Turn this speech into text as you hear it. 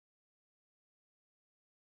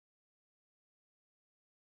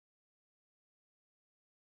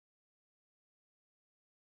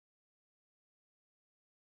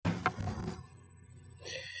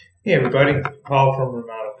Hey everybody, Paul from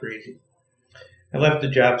Remodel Crazy. I left the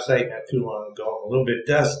job site not too long ago. I'm a little bit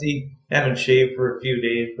dusty, haven't shaved for a few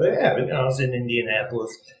days, but yeah, I was in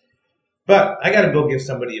Indianapolis. But I gotta go give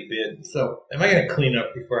somebody a bid, so am I gonna clean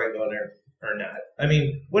up before I go there or not? I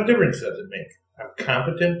mean, what difference does it make? I'm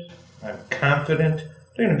competent, I'm confident,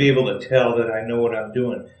 they're gonna be able to tell that I know what I'm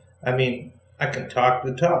doing. I mean, I can talk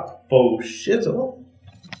the talk. Faux shizzle.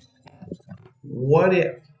 What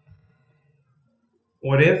if?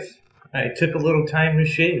 What if I took a little time to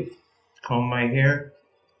shave, comb my hair,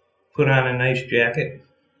 put on a nice jacket,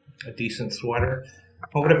 a decent sweater?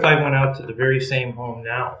 Or what if I went out to the very same home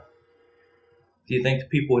now? Do you think the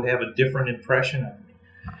people would have a different impression of me?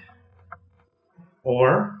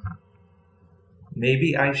 Or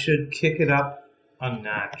maybe I should kick it up a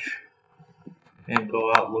notch and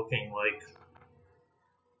go out looking like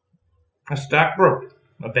a stockbroker,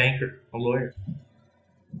 a banker, a lawyer.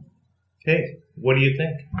 Hey, what do you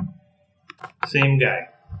think? Same guy.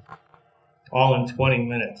 All in 20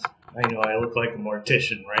 minutes. I know I look like a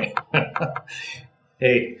mortician, right?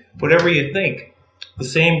 Hey, whatever you think. The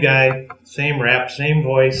same guy, same rap, same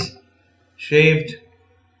voice, shaved.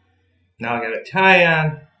 Now I got a tie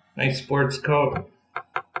on, nice sports coat,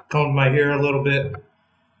 combed my hair a little bit.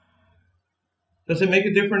 Does it make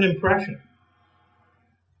a different impression?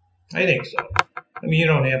 I think so. I mean, you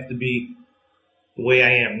don't have to be the way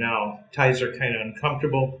I am now. Ties are kind of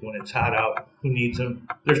uncomfortable when it's hot out. Who needs them?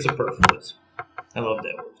 They're superfluous. I love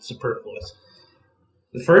that word, superfluous.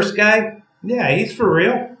 The first guy, yeah, he's for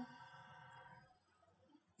real.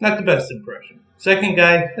 Not the best impression. Second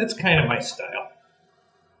guy, that's kind of my style.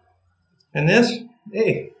 And this,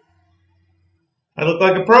 hey, I look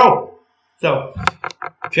like a pro. So,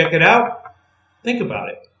 check it out. Think about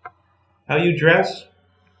it. How you dress,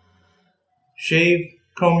 shave,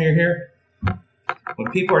 comb your hair. When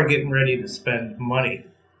people are getting ready to spend money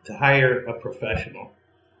to hire a professional,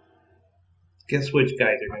 guess which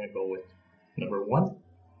guy they're going to go with? Number 1,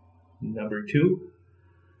 number 2,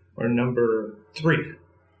 or number 3?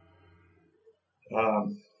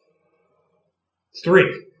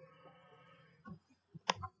 3.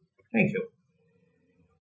 Thank you.